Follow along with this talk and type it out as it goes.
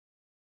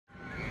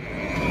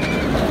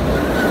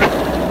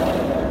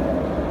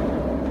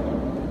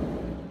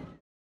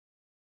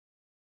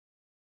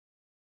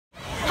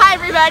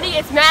everybody,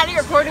 it's Maddy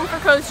reporting for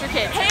Koaster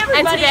Kids. Hey everybody,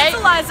 and today, it's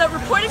Eliza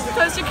reporting for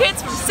Koaster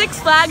Kids from Six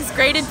Flags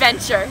Great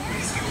Adventure.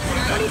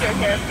 What are you doing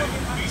here?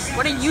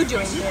 What are you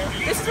doing here?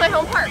 This is my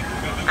home park.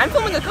 I'm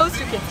filming a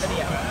Koaster Kids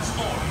video.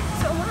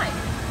 So am I.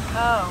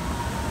 Oh.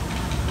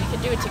 We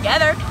could do it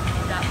together.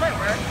 That might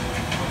work.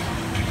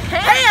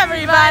 Hey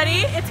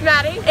everybody, it's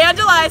Maddy and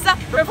Eliza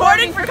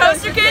reporting for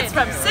Koaster Kids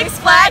from Six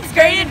Flags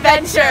Great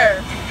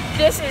Adventure.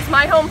 This is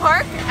my home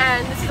park,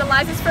 and this is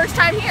Eliza's first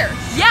time here.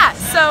 Yeah,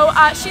 so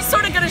she's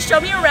sort of going to show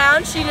me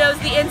around. She knows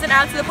the ins and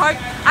outs of the park.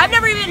 I've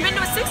never even been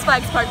to a Six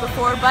Flags park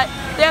before, but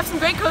they have some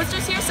great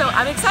coasters here, so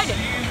I'm excited.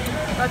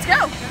 Let's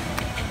go.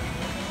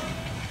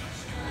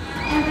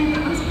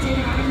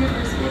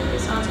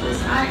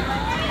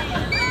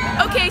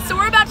 Okay, so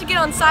we're about to get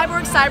on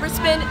Cyborg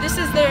Cyberspin. This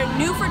is their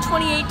new for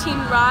 2018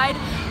 ride.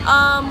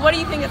 What do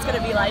you think it's going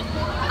to be like?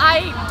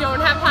 I don't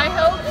have high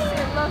hopes.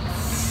 It looks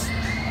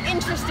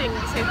interesting,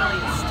 to say the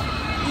least.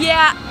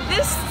 Yeah,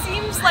 this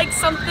seems like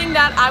something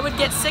that I would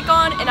get sick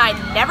on, and I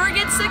never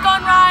get sick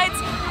on rides.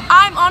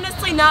 I'm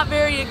honestly not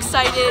very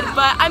excited,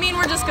 but I mean,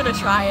 we're just gonna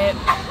try it.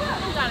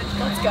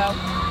 Let's go.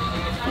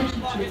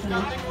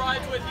 Nothing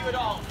rides with you at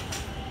all.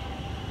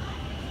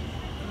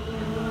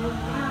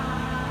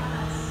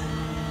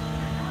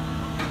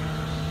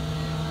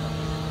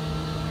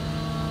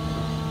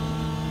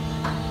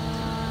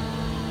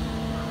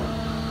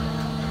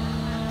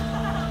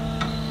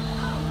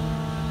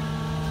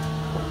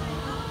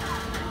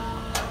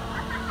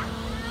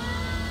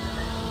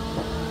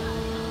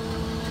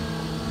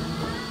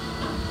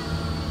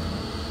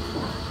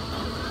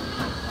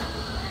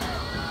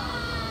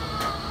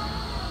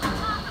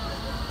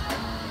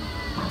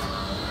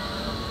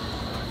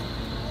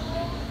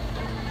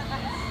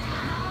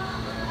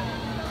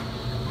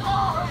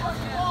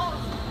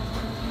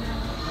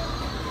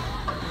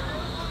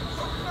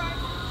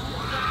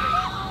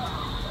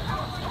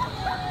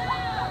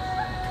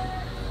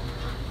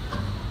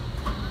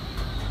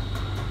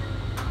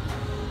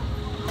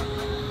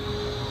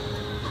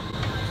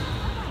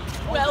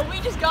 Well, we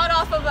just got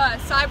off of a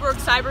Cyborg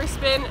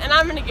Cyberspin, and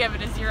I'm gonna give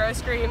it a 0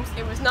 screams.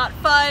 It was not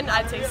fun.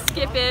 I'd say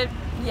skip it.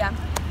 Yeah.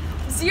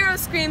 0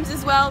 screams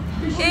as well.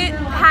 It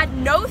had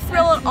no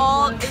thrill at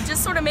all. It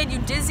just sort of made you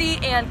dizzy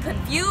and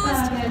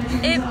confused.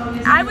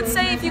 I would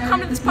say if you come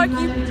to this park,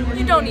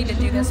 you don't need to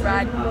do this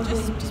ride.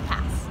 Just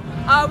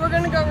pass. We're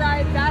gonna go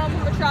ride Battle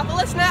for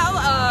Metropolis now.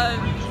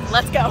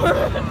 Let's go.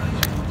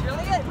 It's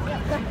really good.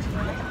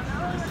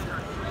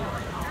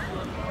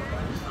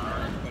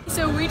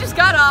 So we just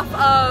got off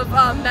of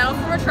Battle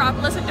for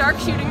Metropolis, a dark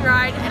shooting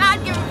ride, and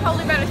I'd give it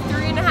probably about a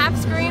 3.5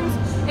 screams.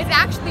 It's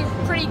actually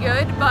pretty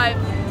good, but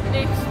it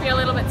makes me a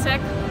little bit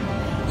sick.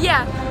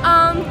 Yeah,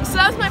 so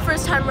that was my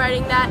first time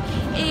riding that,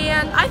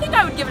 and I think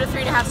I would give it a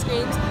 3.5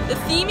 screams. The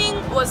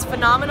theming was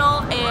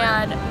phenomenal,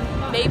 and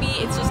maybe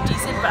it's just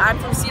decent, but I'm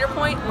from Cedar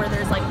Point where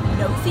there's like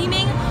no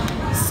theming.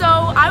 So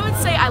I would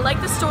say I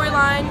like the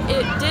storyline.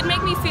 It did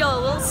make me feel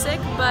a little sick,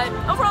 but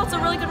overall it's a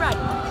really good ride.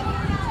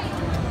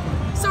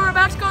 So we're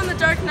about to go on the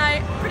Dark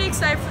Knight. Pretty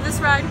excited for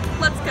this ride.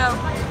 Let's go.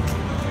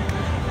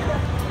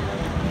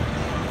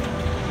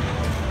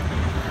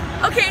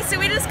 Okay, so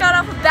we just got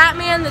off of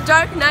Batman, the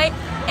Dark Knight,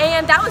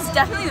 and that was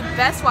definitely the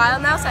best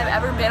Wild Mouse I've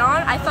ever been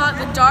on. I thought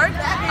the dark,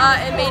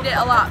 it made it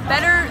a lot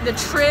better. The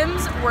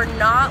trims were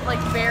not like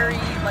very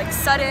like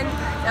sudden.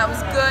 That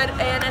was good,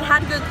 and it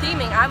had good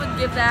theming. I would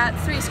give that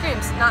 3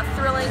 screams. Not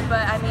thrilling,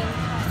 but I mean,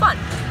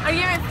 fun. I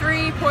give it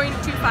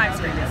 3.25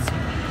 screams.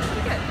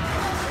 Pretty good.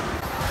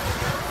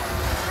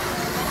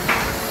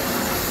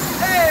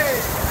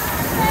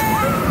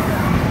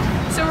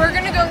 So we're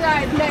gonna go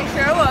ride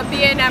Metro, a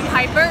B&M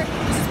Hyper.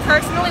 This is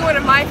personally one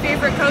of my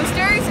favorite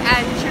coasters,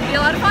 and it should be a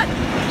lot of fun.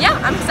 Yeah,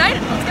 I'm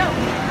excited. Let's go.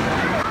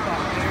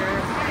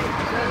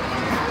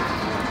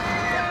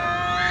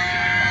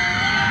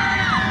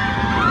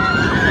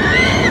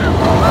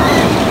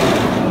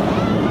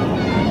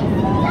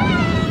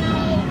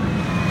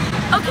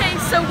 Okay,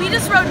 so we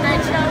just rode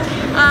Metro.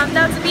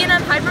 That was a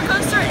B&M Hyper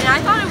coaster, and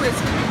I thought it was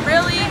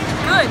really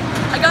good.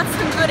 I got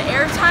some good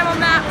airtime on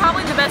that.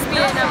 Probably the best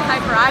B&M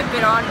Hyper I've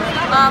been on.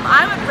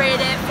 I would rate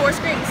it 4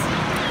 screams.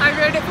 I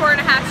rated it 4.5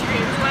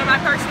 screams. One of my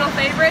personal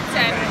favorites,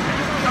 and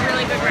a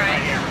really good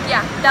ride.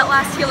 Yeah, that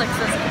last helix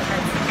was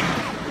intense.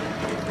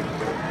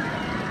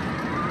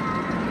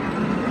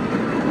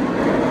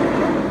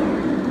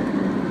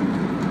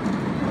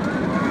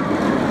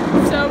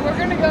 So we're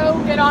gonna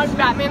go get on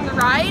Batman the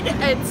Ride.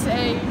 It's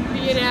a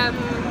B&M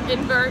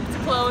invert, it's a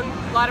clone.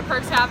 A lot of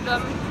perks have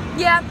them.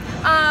 Yeah,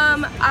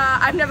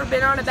 I've never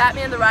been on a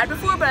Batman the Ride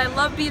before, but I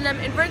love B&M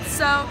inverts,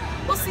 so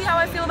we'll see how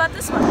I feel about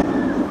this one.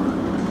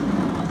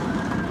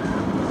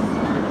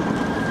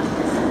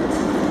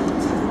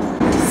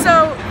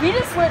 So we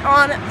just went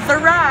on the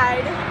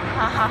ride,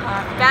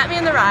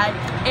 Batman the Ride,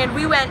 and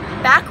we went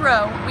back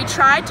row. We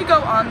tried to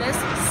go on this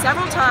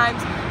several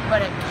times,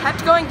 but it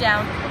kept going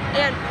down.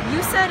 And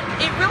you said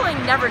it really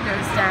never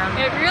goes down.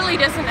 It really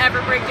doesn't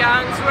ever break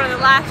down. It's one of the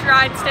last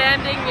rides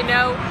standing, you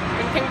know.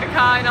 When Kingda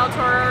Ka and El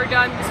Toro are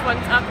done, this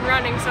one's up and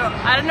running, so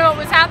I don't know what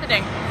was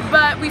happening.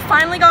 but we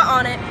finally got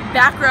on it,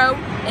 back row,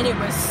 and it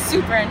was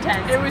super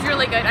intense. It was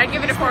really good. I'd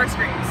give it a 4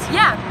 screams.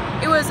 Yeah,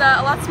 it was a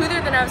lot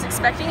smoother than I was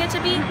expecting it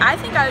to be. I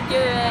think I would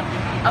give it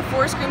a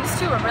 4 screams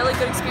too. A really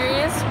good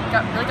experience.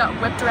 Really got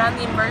whipped around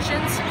the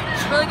inversions.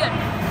 It's really good.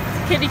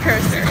 Kiddie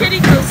coaster. Kiddie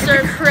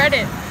coaster. It's a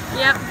credit.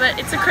 Yeah, but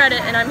it's a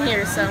credit, and I'm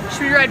here, so.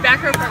 Should we ride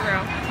back row, front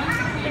row?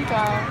 I think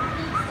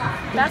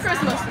back row's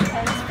the most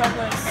intense, front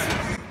row's.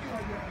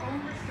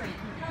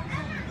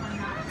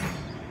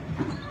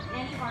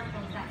 Any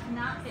articles that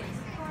cannot fit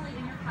securely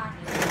in your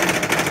pocket.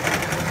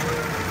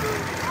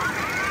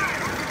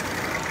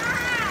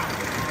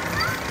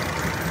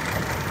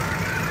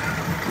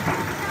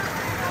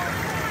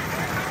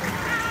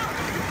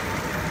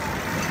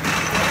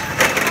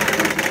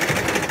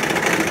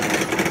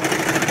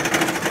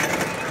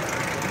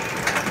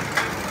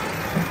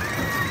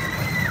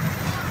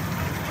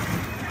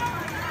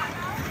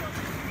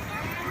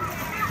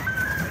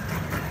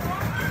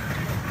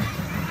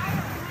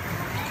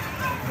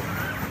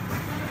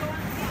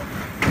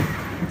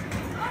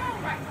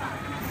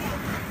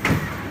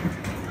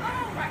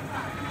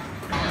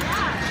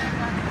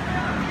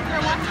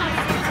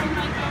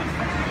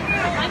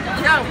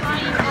 No.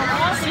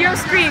 0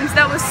 screams.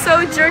 That was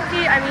so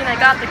jerky. I mean, I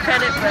got the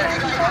credit, but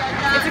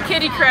It's a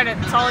kiddie credit,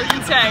 that's all I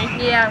can say.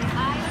 yeah.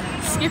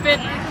 Skip it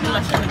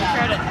unless you get the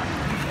credit.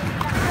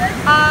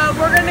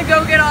 We're gonna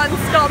go get on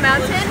Skull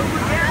Mountain,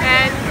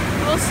 and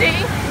we'll see.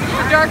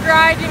 A dark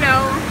ride, you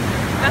know,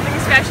 nothing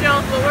special,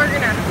 but we're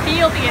gonna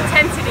feel the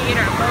intensity in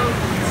our bones.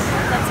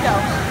 Let's go.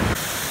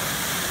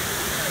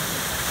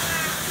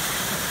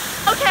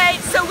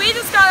 Okay, so we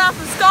just got off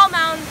of Skull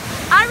Mountain.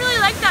 I really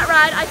liked that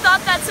ride. I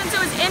thought that since it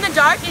was in the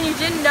dark and you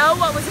didn't know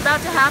what was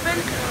about to happen,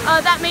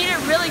 that made it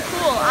really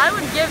cool. I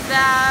would give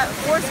that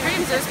 4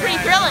 screams. It was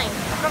pretty thrilling.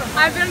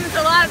 I've done this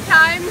a lot of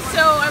times, so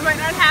I might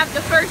not have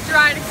the first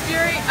ride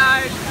experience,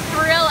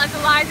 thrill as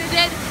Eliza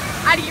did.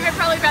 I'd give it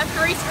probably about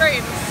 3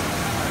 screams.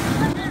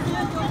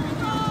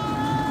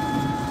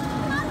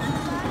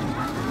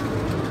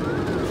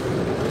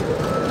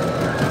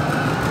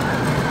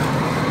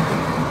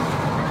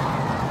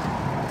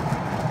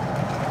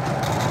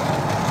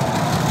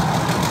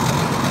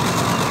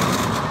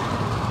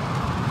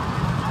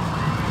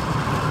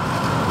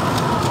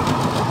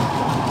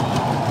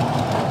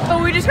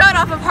 We just got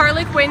off of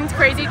Harley Quinn's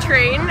Crazy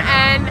Train,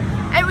 and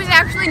it was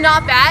actually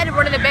not bad.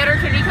 One of the better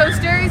kiddie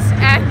coasters,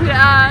 and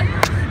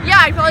yeah,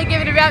 I'd probably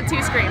give it about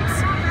 2 screams.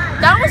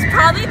 That was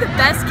probably the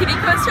best kiddie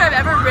coaster I've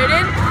ever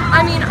ridden.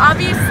 I mean,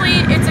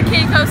 obviously it's a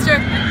kiddie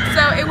coaster,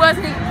 so it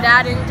wasn't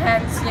that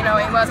intense, you know,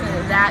 it wasn't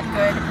that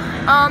good.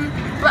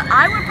 But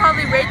I would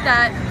probably rate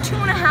that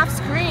 2.5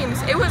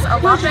 screams. It was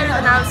a lot better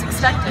than I was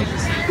expecting.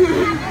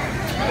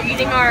 We're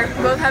eating our,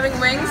 Both having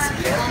wings.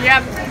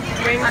 yep,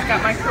 wings.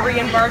 Got my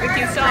Korean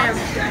barbecue I sauce.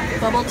 have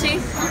bubble tea,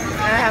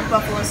 and I have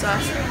buffalo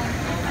sauce.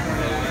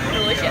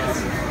 Delicious.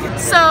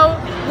 So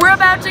we're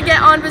about to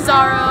get on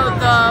Bizarro,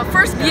 the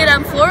first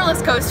B&M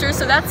floorless coaster,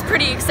 so that's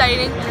pretty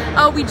exciting.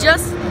 We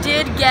just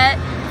did get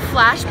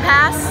Flash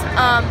Pass,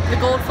 the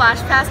gold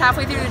Flash Pass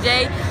halfway through the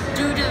day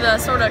due to the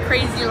sort of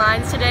crazy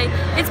lines today.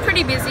 It's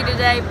pretty busy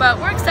today, but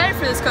we're excited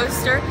for this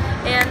coaster,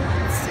 and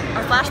it's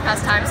our Flash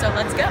Pass time, so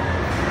let's go.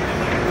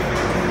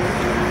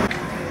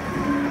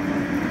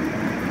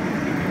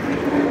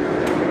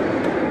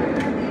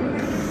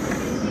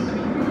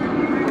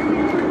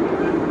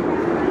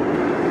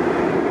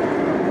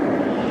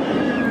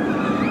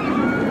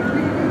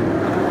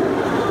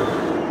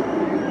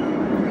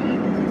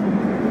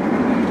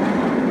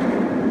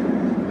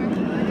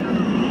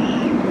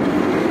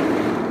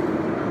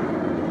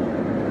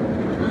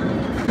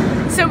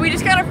 So we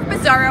just got off of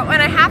Bizarro,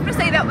 and I have to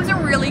say that was a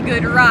really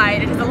good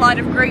ride. It has a lot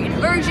of great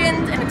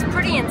inversions, and it's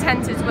pretty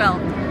intense as well.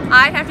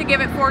 I have to give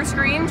it 4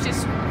 screams,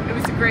 just, it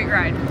was a great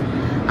ride.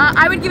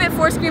 I would give it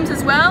 4 screams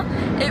as well.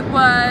 It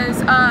was,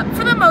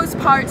 for the most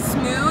part,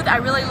 smooth. I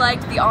really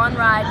liked the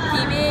on-ride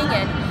theming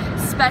and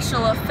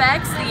special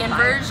effects. The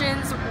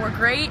inversions were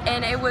great,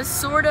 and it was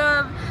sort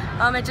of,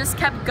 it just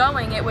kept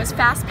going. It was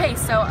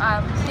fast-paced, so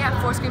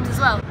yeah, 4 screams as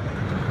well.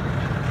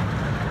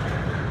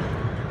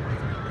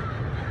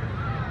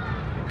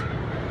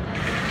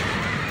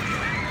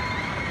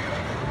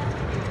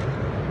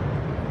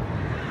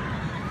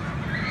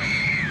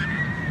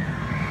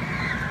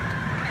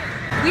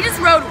 We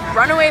just rode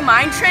Runaway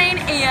Mine Train,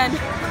 and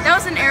that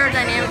was an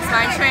aerodynamics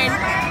mine train.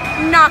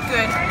 Not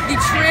good. The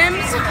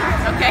trims,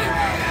 okay?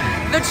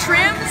 The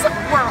trims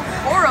were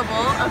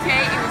horrible,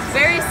 okay? It was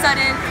very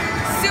sudden,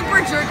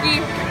 super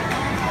jerky,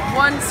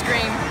 1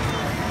 scream.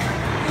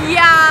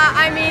 Yeah,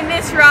 I mean,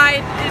 this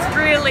ride is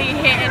really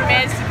hit and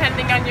miss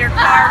depending on your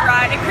car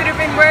ride. It could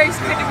have been worse,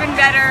 could have been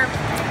better.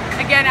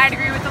 Again, I'd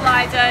agree with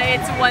Eliza,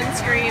 it's 1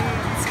 scream.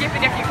 Skip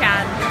it if you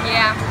can.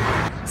 Yeah.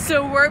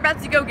 So we're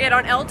about to go get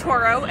on El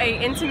Toro, a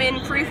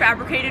Intamin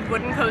prefabricated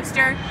wooden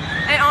coaster.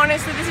 And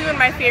honestly, this is one of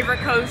my favorite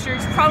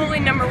coasters, probably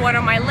 #1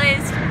 on my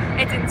list.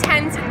 It's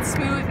intense and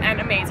smooth and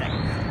amazing.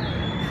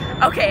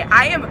 Okay,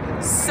 I am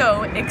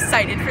so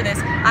excited for this.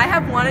 I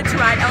have wanted to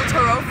ride El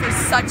Toro for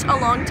such a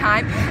long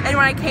time, and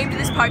when I came to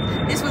this park,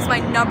 this was my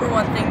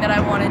 #1 thing that I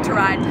wanted to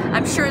ride.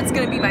 I'm sure it's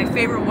gonna be my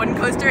favorite wooden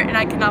coaster, and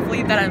I cannot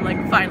believe that I'm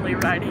like finally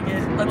riding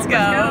it. Let's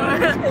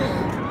go.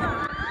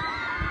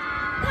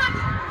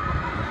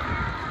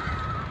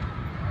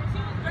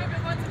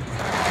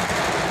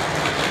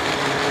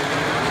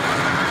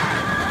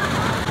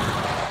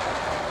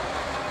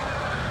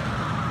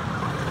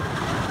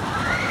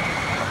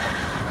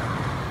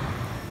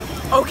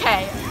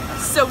 Okay,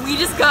 so we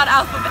just got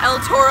off of El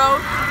Toro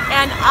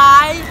and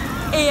I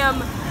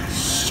am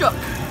shook.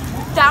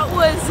 That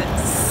was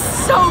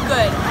so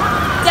good.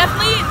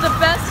 Definitely the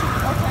best.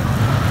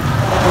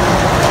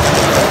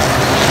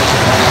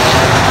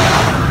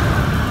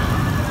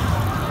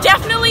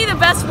 Definitely the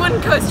best wooden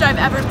coaster I've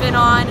ever been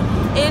on.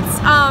 It's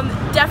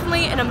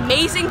definitely an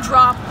amazing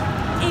drop,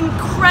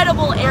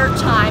 incredible air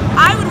time.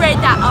 I would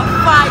rate that a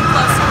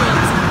 5+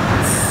 screens.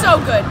 So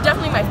good.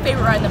 Definitely my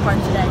favorite ride in the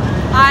park today.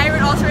 I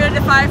would also rate it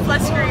a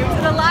 5+ screams,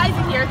 and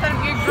Eliza here thought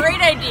it'd be a great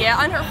idea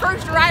on her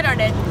first ride on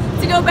it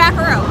to go back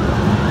row.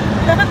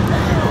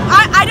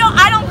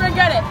 I don't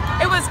regret it.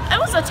 It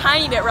was a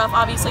tiny bit rough,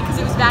 obviously, because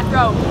it was back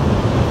row,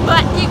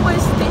 but it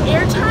was the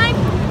air time.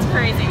 It's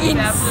crazy. It's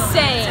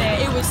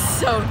Insane. It was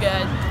so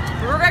good.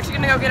 We're actually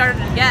gonna go get on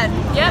it again.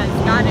 Yep.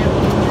 Got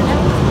to.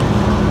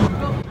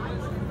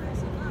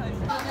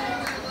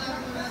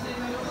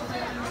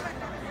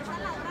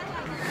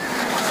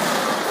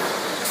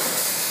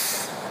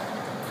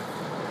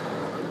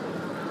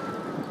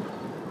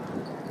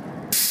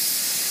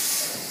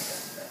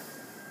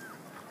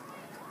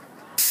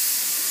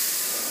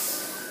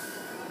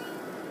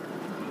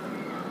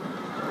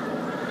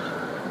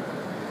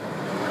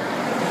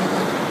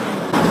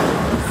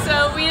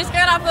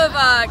 Off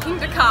of King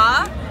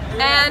Dakar,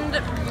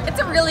 and it's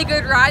a really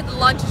good ride. The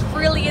launch is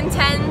really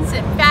intense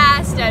and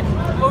fast, and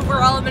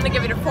overall I'm gonna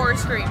give it a 4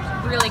 screams.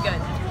 Really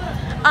good.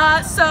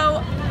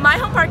 So my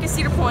home park is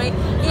Cedar Point,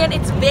 and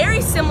it's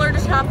very similar to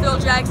Top Thrill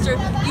Dragster.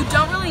 You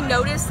don't really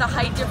notice the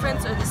height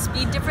difference or the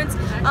speed difference.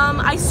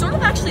 I sort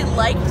of actually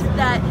liked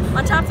that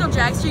on Top Thrill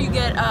Dragster you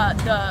get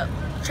the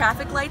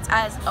traffic lights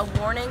as a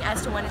warning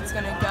as to when it's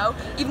going to go,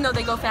 even though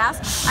they go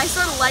fast. I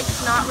sort of liked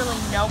not really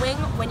knowing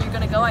when you're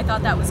going to go. I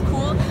thought that was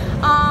cool.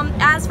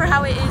 As for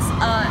how it is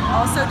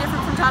also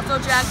different from Top Thrill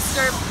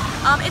Dragster,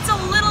 it's a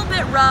little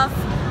bit rough,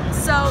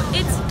 so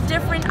it's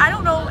different. I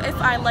don't know if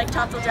I like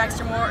Top Thrill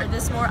Dragster more or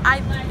this more.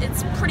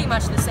 It's pretty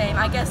much the same,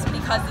 I guess,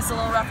 because this is a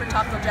little rougher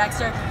Top Thrill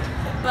Dragster,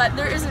 but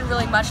there isn't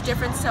really much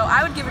difference, so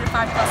I would give it a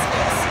 5+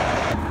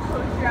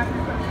 screens.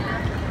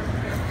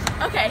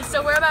 Okay,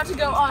 so we're about to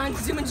go on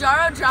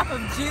Zumanjaro, Drop of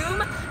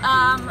Doom.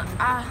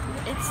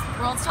 It's the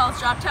world's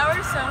tallest drop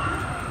tower, so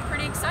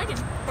pretty excited.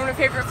 It's one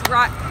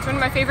of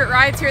my favorite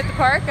rides here at the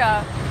park. I'm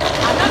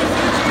not a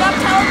huge drop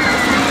tower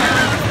person,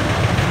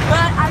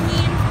 but I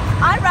mean,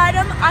 I ride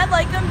them, I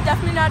like them.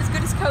 Definitely not as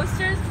good as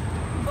coasters,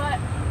 but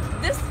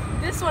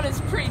this one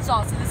is pretty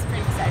tall, so this is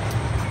pretty exciting.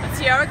 Let's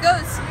see how it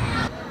goes.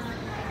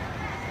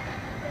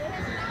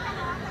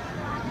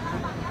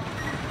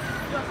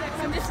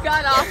 Just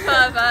got off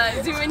of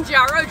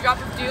Zumanjaro, Drop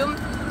of Doom,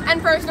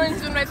 and personally this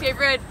is one of my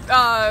favorite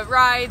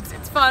rides.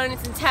 It's fun,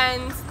 it's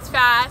intense, it's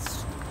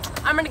fast.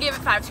 I'm gonna give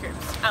it 5 screams.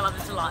 I love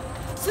this a lot.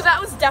 So that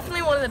was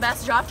definitely one of the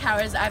best drop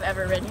towers I've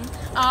ever ridden.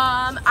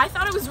 I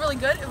thought it was really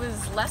good. It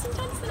was less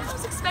intense than I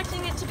was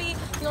expecting it to be.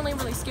 The only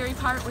really scary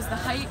part was the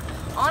height.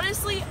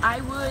 Honestly,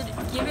 I would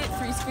give it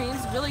 3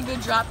 screams. Really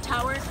good drop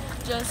tower.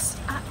 Just,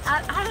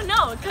 I don't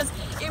know, because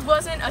it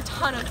wasn't a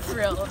ton of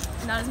thrill.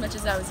 Not as much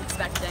as I was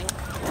expecting.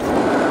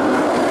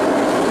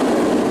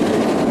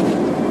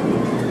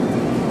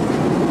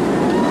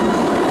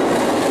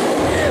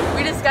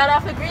 We just got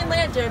off the Green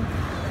Lantern.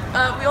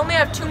 We only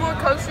have 2 more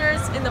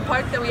coasters in the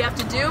park that we have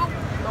to do,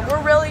 but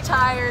we're really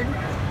tired.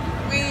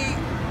 We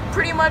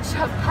pretty much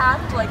have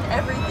packed like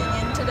everything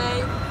in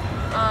today.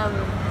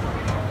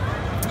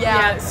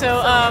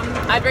 So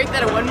I'd rate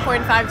that a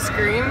 1.5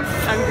 screams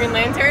on Green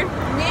Lantern.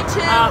 Me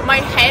too. My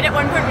head at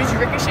one point was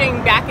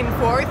ricocheting back and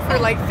forth for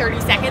like 30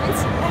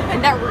 seconds,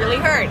 and that really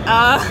hurt.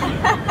 Yeah,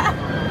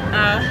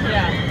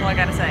 that's all I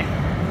gotta say.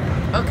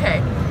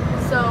 Okay,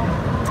 so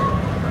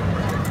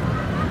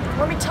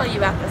let me tell you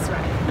about this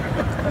ride.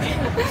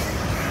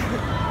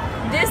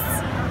 This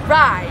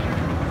ride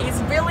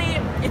is really,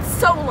 it's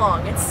so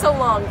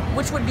long,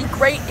 which would be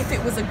great if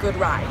it was a good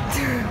ride,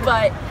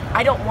 but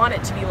I don't want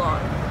it to be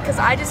long, because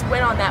I just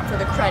went on that for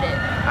the credit.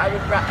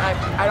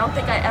 I don't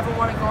think I ever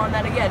want to go on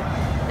that again.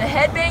 The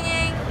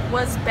headbanging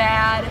was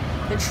bad,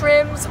 the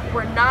trims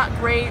were not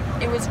great,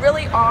 it was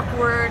really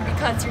awkward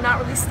because you're not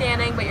really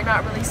standing, but you're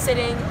not really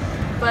sitting,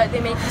 but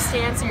they make you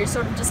stand, so you're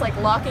sort of just like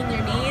locking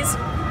your knees.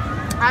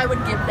 I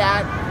would give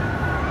that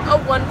a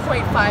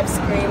 1.5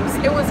 screams.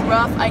 It was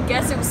rough. I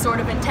guess it was sort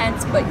of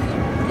intense, but you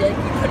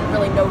couldn't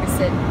really notice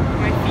it.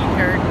 My feet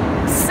hurt.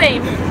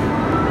 Same.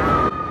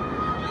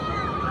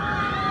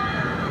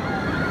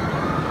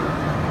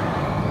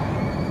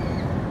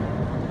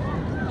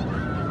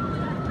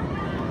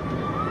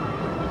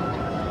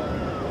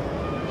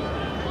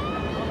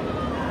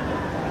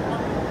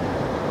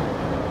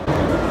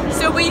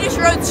 So we just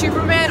rode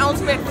Superman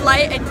Ultimate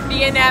Flight at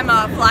B&M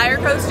Flyer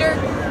Coaster,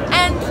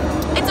 and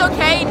it's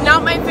okay,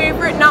 not my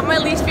favorite, not my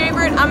least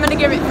favorite. I'm gonna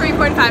give it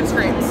 3.5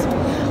 screams.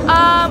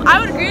 I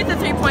would agree with the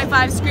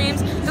 3.5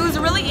 screams. It was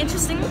a really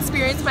interesting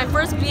experience, my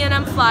first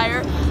B&M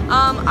Flyer.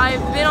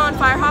 I've been on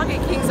Firehawk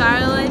at Kings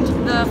Island,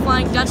 the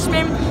Flying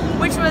Dutchman,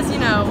 which was, you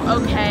know,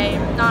 okay,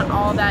 not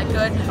all that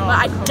good, but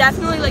I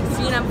definitely like the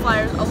B&M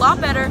Flyers a lot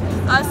better.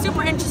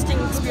 Super interesting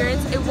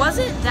experience. It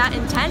wasn't that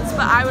intense,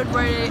 but I would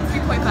rate it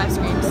 3.5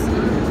 screams.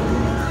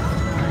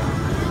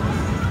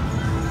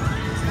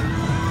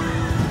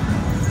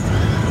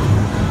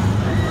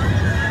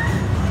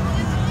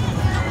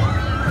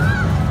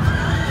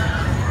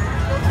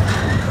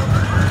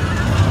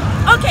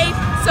 Okay,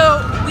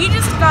 so we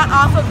just got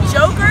off of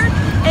Joker,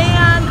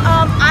 and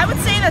I would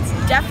say that's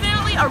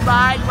definitely a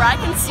ride where I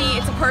can see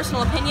it's a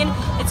personal opinion.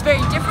 It's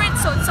very different,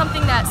 so it's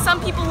something that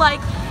some people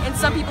like and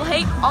some people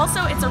hate.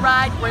 Also, it's a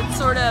ride where it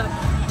sort of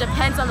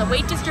depends on the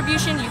weight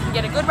distribution. You can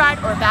get a good ride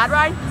or a bad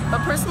ride, but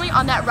personally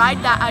on that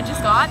ride that I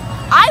just got,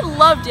 I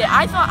loved it.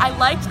 I thought I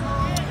liked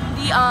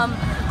the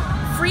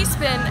free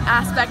spin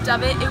aspect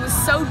of it. It was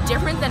so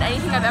different than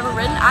anything I've ever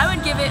ridden. I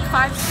would give it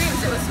 5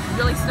 screams. It was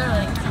really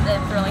thrilling.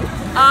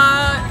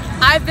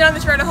 I've been on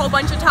this ride a whole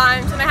bunch of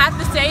times, and I have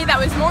to say that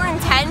was more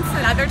intense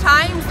than other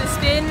times. The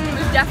spin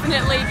was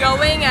definitely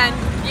going, and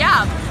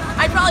yeah,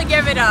 I'd probably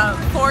give it a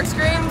 4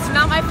 screams.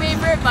 Not my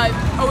favorite, but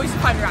always a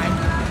fun ride.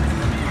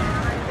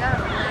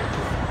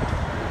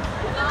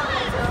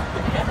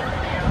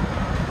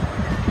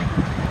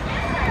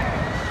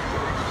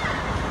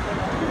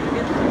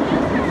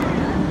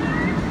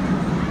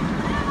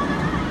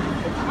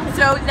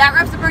 So that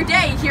wraps up our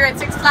day here at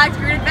Six Flags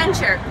Great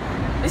Adventure.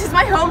 This is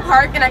my home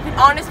park, and I can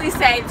honestly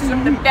say this is one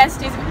of the best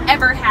days I've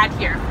ever had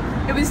here.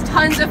 It was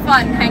tons of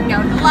fun hanging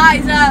out with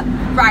Eliza,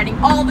 riding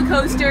all the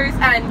coasters,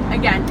 and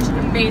again, just an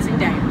amazing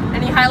day.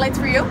 Any highlights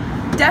for you?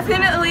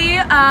 Definitely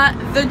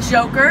the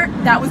Joker.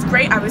 That was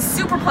great. I was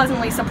super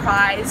pleasantly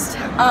surprised.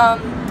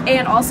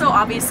 And also,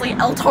 obviously,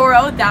 El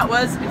Toro. That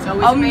was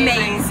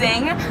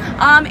amazing.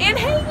 And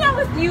hanging out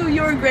with you,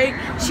 you were great.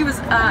 She was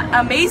an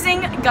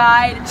amazing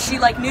guide. She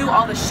like knew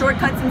all the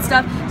shortcuts and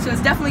stuff, so it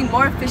was definitely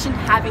more efficient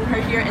having her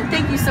here. And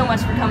thank you so much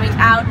for coming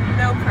out.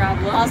 No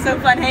problem. Also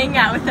fun hanging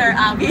out with her,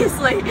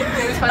 obviously.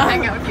 It was fun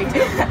hanging out with you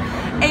too.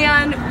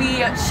 And we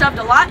shoved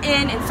a lot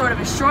in sort of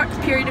a short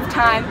period of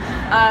time.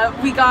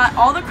 We got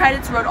all the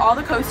credits, rode all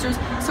the coasters,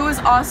 so it was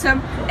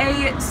awesome.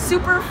 A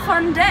super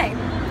fun day.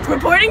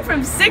 Reporting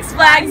from Six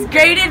Flags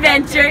Great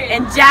Adventure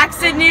in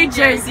Jackson, New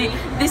Jersey,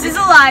 this is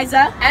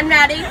Eliza and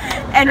Maddie.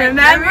 And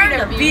remember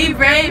to be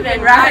brave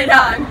and ride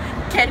on.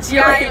 Catch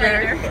you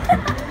later.